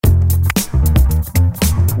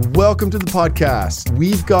welcome to the podcast.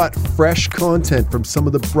 We've got fresh content from some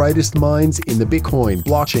of the brightest minds in the Bitcoin,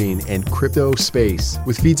 blockchain, and crypto space,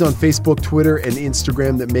 with feeds on Facebook, Twitter, and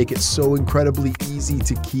Instagram that make it so incredibly easy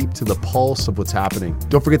to keep to the pulse of what's happening.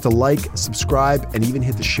 Don't forget to like, subscribe, and even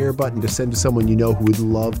hit the share button to send to someone you know who would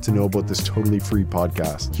love to know about this totally free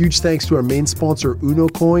podcast. Huge thanks to our main sponsor,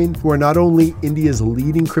 UnoCoin, who are not only India's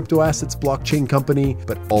leading crypto assets blockchain company,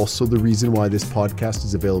 but also the reason why this podcast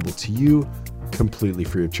is available to you completely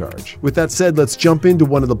free of charge. With that said, let's jump into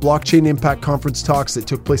one of the Blockchain Impact Conference talks that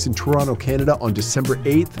took place in Toronto, Canada on December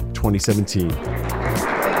 8th, 2017.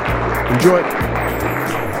 Enjoy.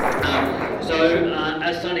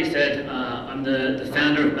 As Sunny said, I'm the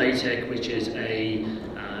founder of Baytech, which is a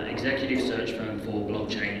executive search firm for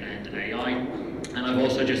blockchain and AI, and I've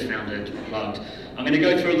also just founded Plugged. I'm going to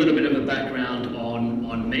go through a little bit of a background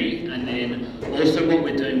on me, and then also what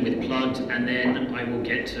we're doing with Plugged, and then I will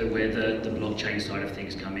get to where the blockchain side of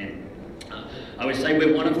things come in. I would say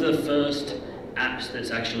we're one of the first apps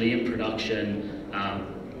that's actually in production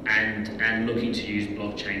and looking to use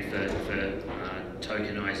blockchain for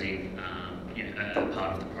tokenizing a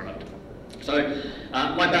part of the product. So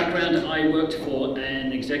my background, I worked for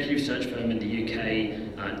an executive search firm in the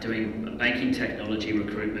UK doing banking technology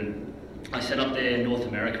recruitment. I set up their North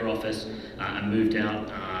America office and moved out,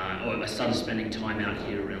 or I started spending time out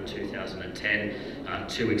here around 2010,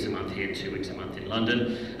 2 weeks a month here, 2 weeks a month in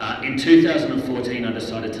London. In 2014, I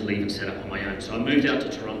decided to leave and set up on my own. So I moved out to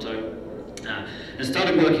Toronto and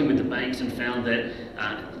started working with the banks, and found that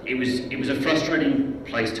it was a frustrating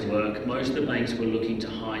place to work. Most of the banks were looking to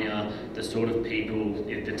hire the sort of people,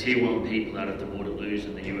 the tier 1 people out of the Waterloos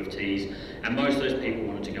and the UFTs, and most of those people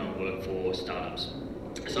wanted to go and work for startups.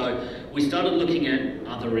 So we started looking at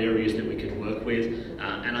other areas that we could work with,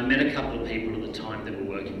 and I met a couple of people at the time that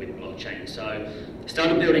were working with blockchain. So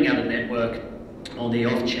started building out a network on the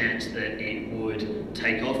off chance that it would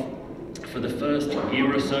take off. For the first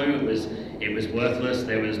year or so, it was worthless.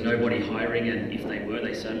 There was nobody hiring, and if they were,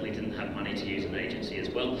 they certainly didn't have money to use an agency as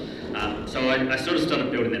well. So I sort of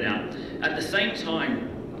started building that out. At the same time,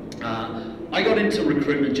 I got into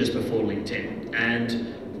recruitment just before LinkedIn,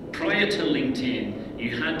 and prior to LinkedIn,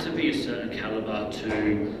 you had to be a certain caliber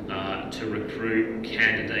to recruit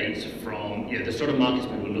candidates from, the sort of markets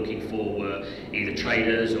we were looking for were either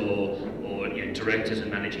traders or directors and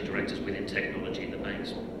managing directors within technology in the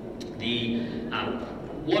banks.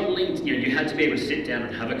 What LinkedIn, you had to be able to sit down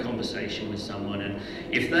and have a conversation with someone, and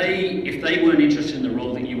if they weren't interested in the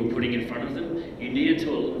role that you were putting in front of them, they needed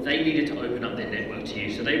to open up their network to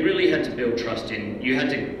you. So they really had to build trust in you. Had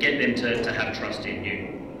to get them to have trust in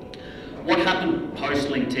you. What happened post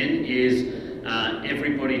LinkedIn is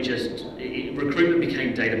recruitment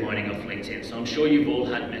became data mining off LinkedIn. So I'm sure you've all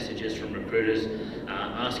had messages from recruiters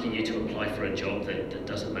asking you to apply for a job that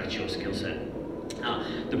doesn't match your skill set.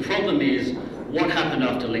 The problem is, what happened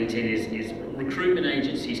after LinkedIn is recruitment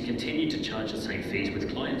agencies continued to charge the same fees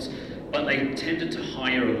with clients, but they tended to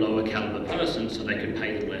hire a lower caliber person so they could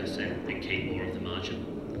pay them less and keep more of the margin.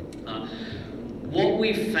 What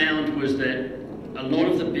we found was that a lot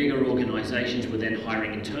of the bigger organizations were then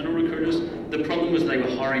hiring internal recruiters. The problem was they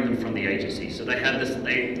were hiring them from the agency, so they had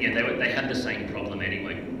the same problem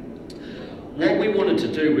anyway. What we wanted to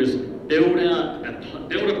do was build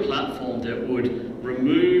a platform that would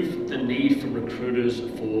remove the need for recruiters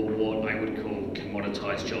for what I would call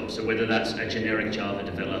commoditized jobs. So whether that's a generic Java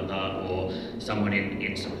developer or someone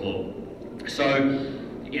in support. So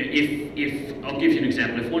if I'll give you an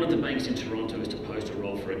example, if one of the banks in Toronto is to post a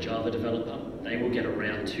role for a Java developer, they will get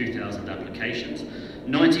around 2,000 applications.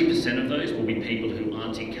 90% of those will be people who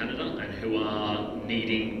aren't in Canada and who are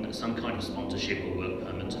needing some kind of sponsorship or work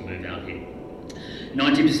permit to move out here.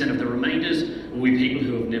 90% of the remainders will be people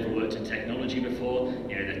who have never worked in technology before.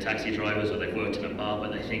 They're taxi drivers or they've worked in a bar,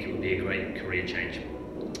 but they think it would be a great career change.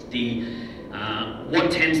 What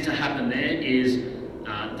tends to happen there is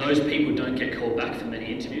those people don't get called back for many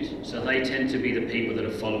interviews, so they tend to be the people that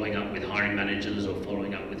are following up with hiring managers or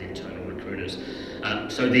following up with internal recruiters.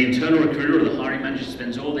 So the internal recruiter or the hiring manager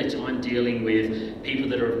spends all their time dealing with people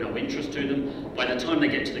that are of no interest to them. By the time they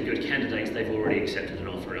get to the good candidates, they've already accepted an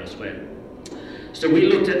offer elsewhere. So we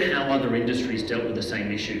looked at how other industries dealt with the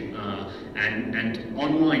same issue, and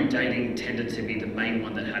online dating tended to be the main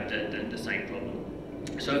one that had the same problem.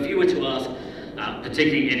 So if you were to ask,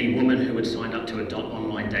 particularly any woman who had signed up to an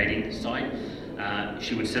online dating site,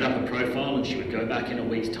 she would set up a profile and she would go back in a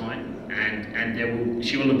week's time, and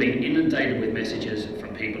she will have been inundated with messages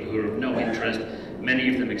from people who are of no interest, many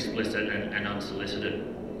of them explicit and unsolicited.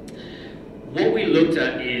 What we looked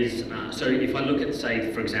at is, so if I look at,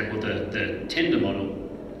 say, for example, the Tinder model,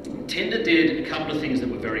 Tinder did a couple of things that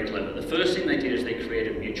were very clever. The first thing they did is they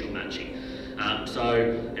created mutual matching.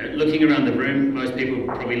 Looking around the room, most people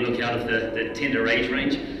probably look out of the Tinder age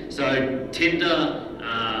range. So Tinder,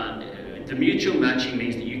 the mutual matching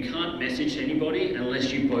means that you can't message anybody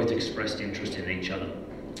unless you both expressed interest in each other.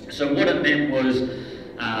 So what it meant was,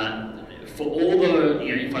 for all the,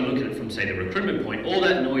 if I look at it from, say, the recruitment point, all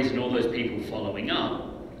that noise and all those people following up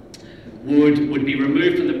would be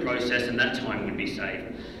removed from the process, and that time would be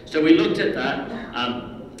saved. So we looked at that.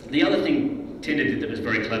 The other thing Tinder did that was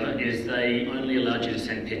very clever is they only allowed you to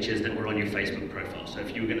send pictures that were on your Facebook profile. So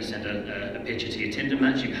if you were going to send a picture to your Tinder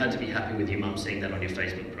match, you had to be happy with your mum seeing that on your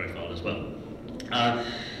Facebook profile as well.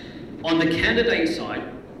 On the candidate side,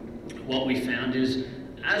 what we found is,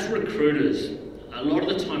 as recruiters, a lot of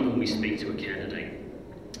the time when we speak to a candidate,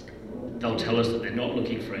 they'll tell us that they're not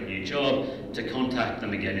looking for a new job, to contact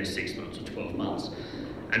them again in 6 months or 12 months.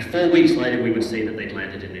 And 4 weeks later, we would see that they'd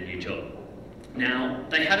landed in a new job. Now,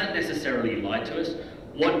 they hadn't necessarily lied to us.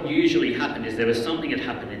 What usually happened is there was something that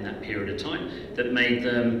happened in that period of time that made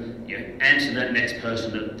them answer that next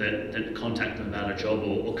person that contacted them about a job,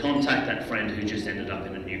 or contact that friend who just ended up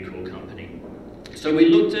in a new cool company. So we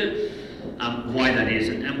looked at why that is.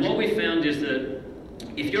 And what we found is that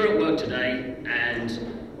if you're at work today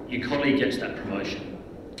and your colleague gets that promotion,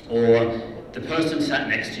 or the person sat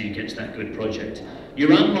next to you gets that good project,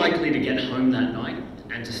 you're unlikely to get home that night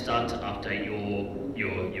and to start to update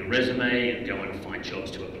your resume and go and find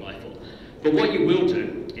jobs to apply for. But what you will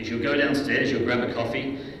do is you'll go downstairs, you'll grab a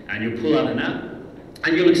coffee, and you'll pull out an app,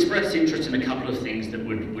 and you'll express interest in a couple of things that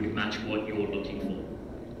would match what you're looking for.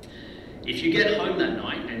 If you get home that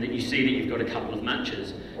night and that you see that you've got a couple of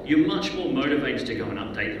matches, you're much more motivated to go and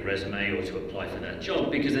update the resume or to apply for that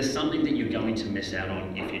job, because there's something that you're going to miss out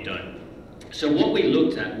on if you don't. So what we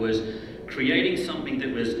looked at was creating something that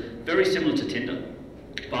was very similar to Tinder,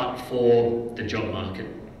 but for the job market.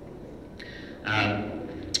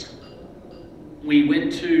 We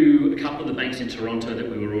went to a couple of the banks in Toronto that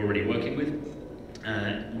we were already working with.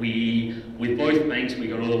 With both banks, we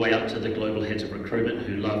got all the way up to the global heads of recruitment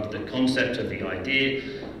who loved the concept of the idea.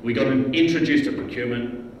 We got them introduced to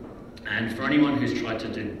procurement, and for anyone who's tried to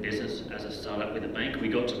do business as a startup with a bank, we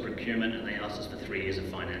got to procurement and they asked us for 3 years of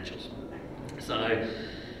financials. So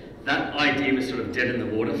that idea was sort of dead in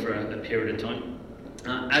the water for a period of time.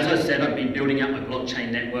 As I said, I've been building out my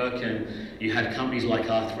blockchain network, and you had companies like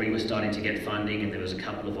R3 were starting to get funding, and there was a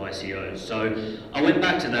couple of ICOs. So I went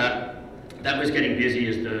back to that. That was getting busy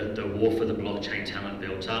as the war for the blockchain talent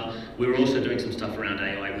built up. We were also doing some stuff around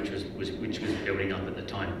AI, which was building up at the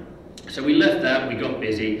time. So we left that, we got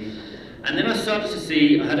busy, and then I started to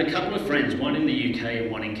see, I had a couple of friends, one in the UK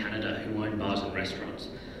and one in Canada, who owned bars and restaurants.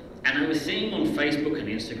 And I was seeing on Facebook and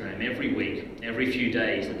Instagram every week, every few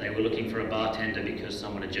days, that they were looking for a bartender because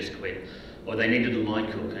someone had just quit, or they needed a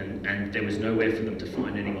line cook, and there was nowhere for them to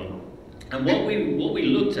find anyone. And what we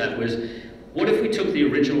looked at was, what if we took the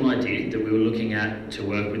original idea that we were looking at to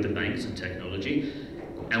work with the banks and technology,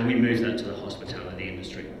 and we moved that to the hospitality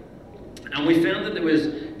industry? And we found that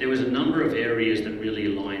there was a number of areas that really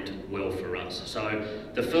aligned well for us. So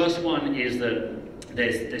the first one is that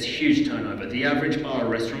there's huge turnover. The average bar or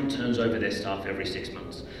restaurant turns over their staff every 6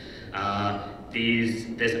 months.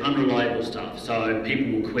 There's unreliable staff, so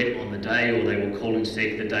people will quit on the day, or they will call in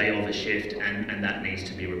sick the day of a shift, and that needs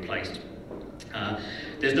to be replaced.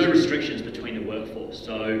 There's no restrictions between the workforce,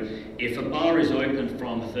 so if a bar is open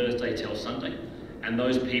from Thursday till Sunday, and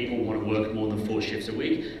those people want to work more than 4 shifts a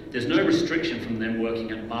week, there's no restriction from them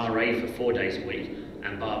working at bar A for 4 days a week,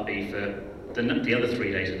 and bar B for the other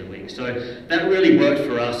 3 days of the week. So that really worked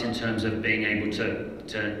for us in terms of being able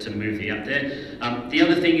to move the up there. The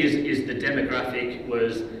other thing is the demographic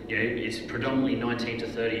was, it's predominantly 19 to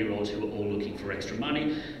 30-year-olds who were all looking for extra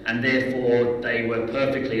money, and therefore they were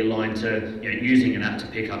perfectly aligned to using an app to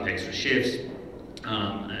pick up extra shifts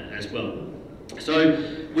as well. So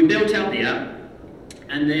we built out the app,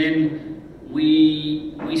 and then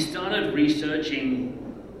we started researching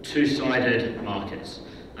two-sided markets.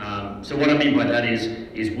 So what I mean by that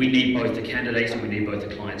is we need both the candidates and we need both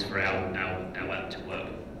the clients for our app to work.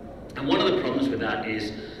 And one of the problems with that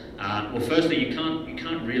is, well, firstly, you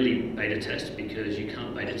can't really beta test, because you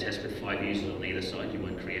can't beta test with 5 users on either side. You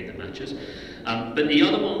won't create the matches. But the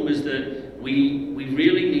other one was that we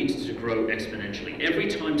really needed to grow exponentially. Every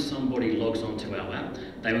time somebody logs onto our app,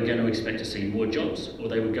 they were going to expect to see more jobs, or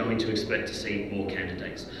they were going to expect to see more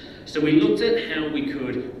candidates. So we looked at how we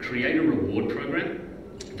could create a reward program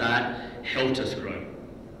that helped us grow.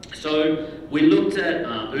 So we looked at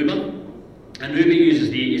Uber, and Uber uses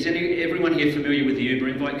is everyone here familiar with the Uber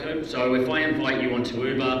invite code? So if I invite you onto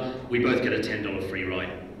Uber, we both get a $10 free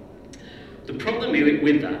ride. The problem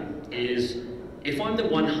with that is, if I'm the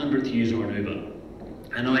 100th user on Uber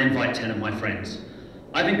and I invite 10 of my friends,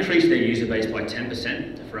 I've increased their user base by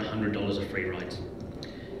 10% for $100 of free rides.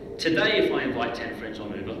 Today, if I invite 10 friends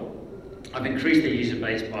on Uber, I've increased their user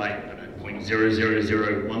base by, I don't know,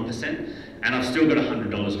 0.0001%, and I've still got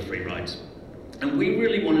 $100 of free rides. And we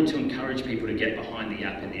really wanted to encourage people to get behind the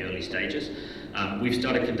app in the early stages. We've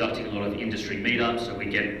started conducting a lot of industry meetups, so we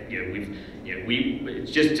get,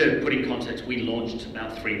 just to put in context, we launched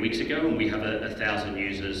about 3 weeks ago, and we have 1,000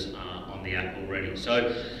 users on the app already.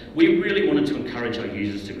 So we really wanted to encourage our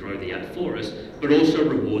users to grow the app for us, but also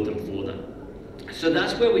reward them for that. So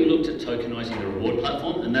that's where we looked at tokenizing the reward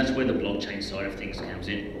platform, and that's where the blockchain side of things comes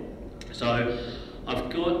in. So I've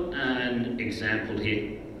got an example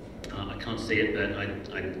here. I can't see it, but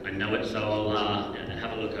I know it, so I'll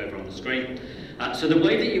have a look over on the screen. So the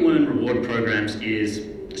way that you earn reward points is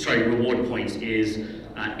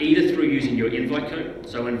either through using your invite code,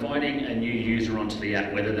 so inviting a new user onto the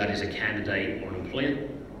app, whether that is a candidate or an employer.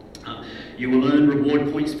 You will earn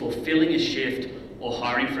reward points for filling a shift or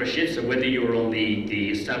hiring for a shift, so whether you're on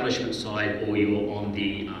the establishment side or you're on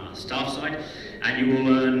the staff side, and you will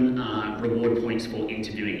earn reward points for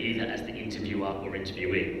interviewing, either as the interviewer or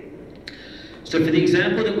interviewee. So for the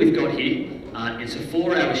example that we've got here, it's a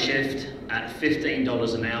 4-hour shift at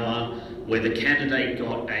 $15 an hour, where the candidate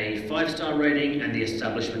got a 5-star rating and the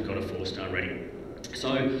establishment got a 4-star rating.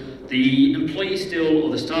 So the employee still,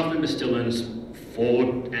 or the staff member still earns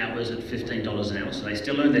 4 hours at $15 an hour, so they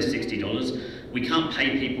still earn their $60. We can't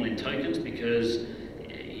pay people in tokens, because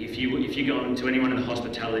if you go into anyone in the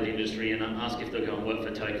hospitality industry and ask if they'll go and work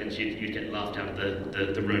for tokens, you'd get laughed out of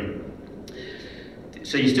the room.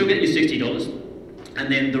 So you still get your $60, and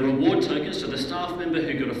then the reward tokens, so the staff member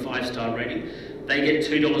who got a 5-star rating, they get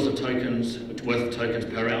 $2 of tokens, worth of tokens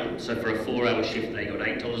per hour. So for a 4-hour shift, they got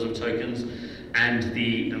 $8 of tokens, and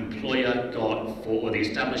the employer got, or the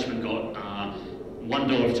establishment got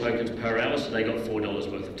 $1 of tokens per hour, so they got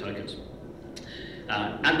 $4 worth of tokens.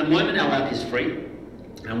 At the moment, our app is free,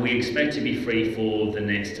 and we expect to be free for the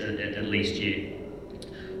next at least year.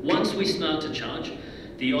 Once we start to charge,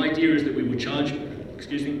 the idea is that we would charge,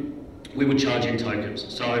 we would charge in tokens.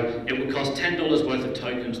 So it would cost $10 worth of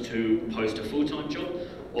tokens to post a full-time job,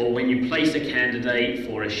 or when you place a candidate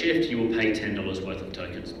for a shift, you will pay $10 worth of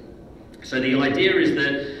tokens. So the idea is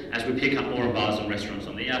that as we pick up more bars and restaurants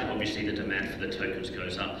on the app, obviously the demand for the tokens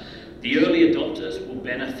goes up. The early adopters will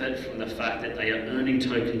benefit from the fact that they are earning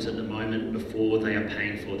tokens at the moment before they are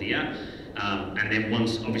paying for the app. And then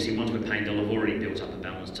once we're paying, they'll have already built up a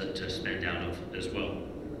balance to spend out of as well.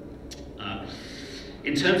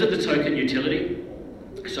 In terms of the token utility,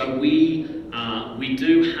 so we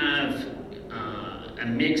do have a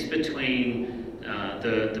mix between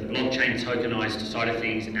the blockchain tokenized side of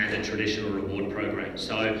things and a traditional reward program.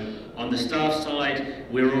 So on the staff side,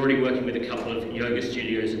 we're already working with a couple of yoga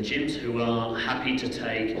studios and gyms who are happy to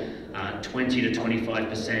take 20 to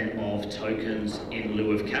 25% of tokens in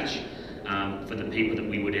lieu of cash for the people that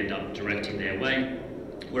we would end up directing their way.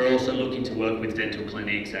 We're also looking to work with dental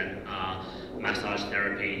clinics and massage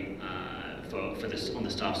therapy on the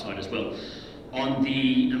staff side as well. On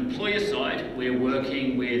the employer side, we're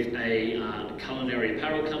working with a culinary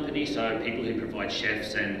apparel company, so people who provide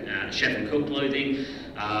chefs and chef and cook clothing.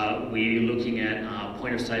 We're looking at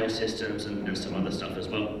point of sale systems and some other stuff as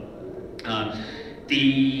well.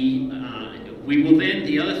 The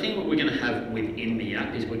other thing what we're going to have within the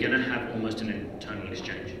app is we're going to have almost an internal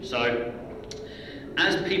exchange. So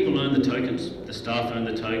as people earn the tokens, the staff earn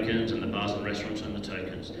the tokens, and the bars and restaurants earn the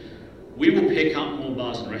tokens, we will pick up more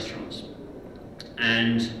bars and restaurants,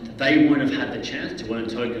 and they won't have had the chance to earn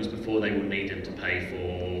tokens before they will need them to pay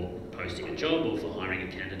for posting a job or for hiring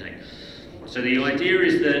a candidate. So the idea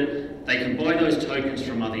is that they can buy those tokens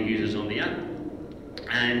from other users on the app,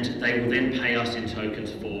 and they will then pay us in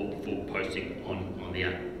tokens for posting on the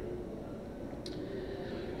app.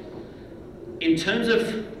 In terms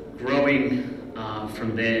of growing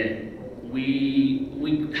from there, we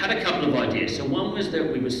had a couple of ideas. So one was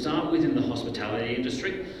that we would start within the hospitality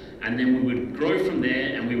industry, and then we would grow from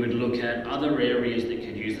there, and we would look at other areas that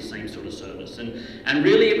could use the same sort of service. And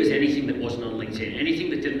really it was anything that wasn't on LinkedIn, anything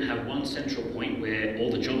that didn't have one central point where all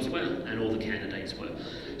the jobs were and all the candidates were.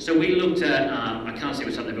 So we looked at, I can't see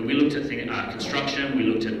what's up there, but we looked at construction, we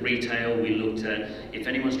looked at retail, we looked at if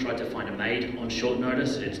anyone's tried to find a maid on short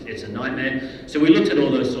notice, it's a nightmare. So we looked at all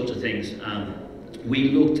those sorts of things. We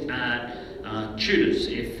looked at tutors.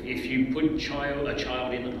 If you put a child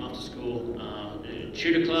in after school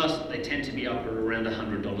tutor class, they tend to be up at around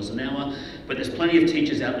 $100 an hour, but there's plenty of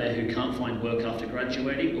teachers out there who can't find work after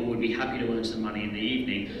graduating or would be happy to earn some money in the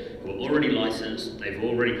evening, who are already licensed, they've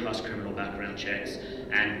already passed criminal background checks,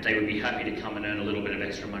 and they would be happy to come and earn a little bit of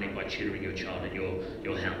extra money by tutoring your child at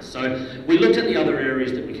your house. So we looked at the other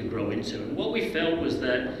areas that we could grow into, and what we felt was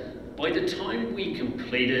that by the time we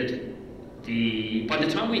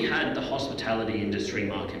had the hospitality industry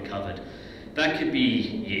market covered, that could be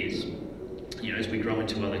years, as we grow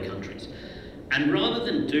into other countries. And rather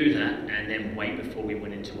than do that and then wait before we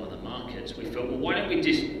went into other markets, we felt, well, why don't we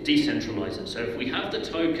decentralize it? So if we have the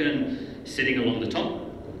token sitting along the top,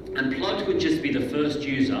 and Plugged would just be the first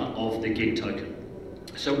user of the gig token.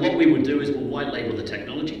 So what we would do is we'll white label the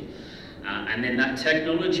technology, and then that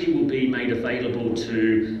technology will be made available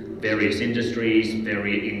to various industries,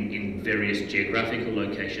 in various geographical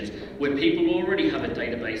locations, where people already have a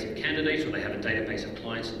database of candidates or they have a database of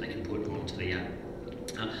clients that they can put onto the app.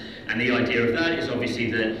 And the idea of that is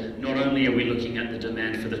obviously that not only are we looking at the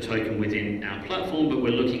demand for the token within our platform, but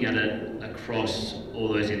we're looking at it across all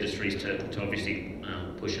those industries to obviously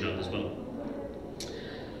push it up as well.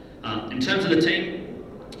 In terms of the team,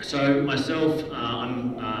 so myself,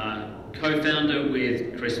 I'm co-founder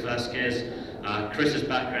with Chris Vasquez. Chris's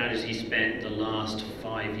background is he spent the last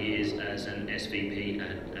 5 years as an SVP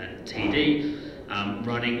at TD,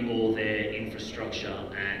 running all their infrastructure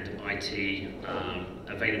and IT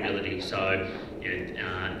availability. So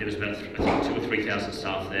there was about, I think, 2,000 or 3,000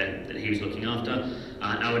 staff there that he was looking after.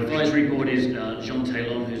 Our advisory board is Jean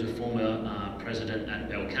Taylon, who's a former president at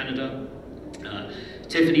Bell Canada.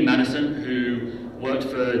 Tiffany Madison, who worked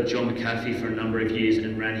for John McAfee for a number of years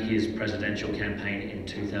and ran his presidential campaign in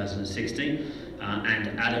 2016.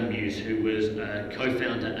 And Adam Muse, who was a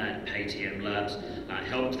co-founder at Paytm Labs,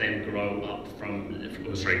 helped them grow from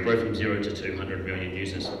 0 to 200 million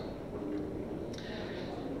users.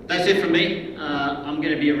 That's it from me. I'm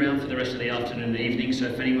going to be around for the rest of the afternoon and evening, so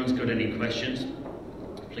if anyone's got any questions,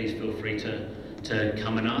 please feel free to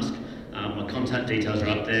come and ask. My contact details are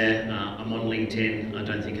up there. I'm on LinkedIn. I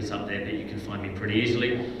don't think it's up there, but you can find me pretty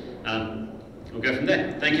easily. We'll go from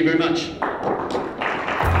there. Thank you very much.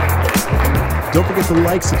 Don't forget to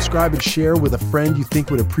like, subscribe, and share with a friend you think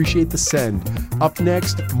would appreciate the send. Up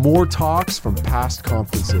next, more talks from past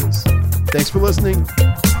conferences. Thanks for listening.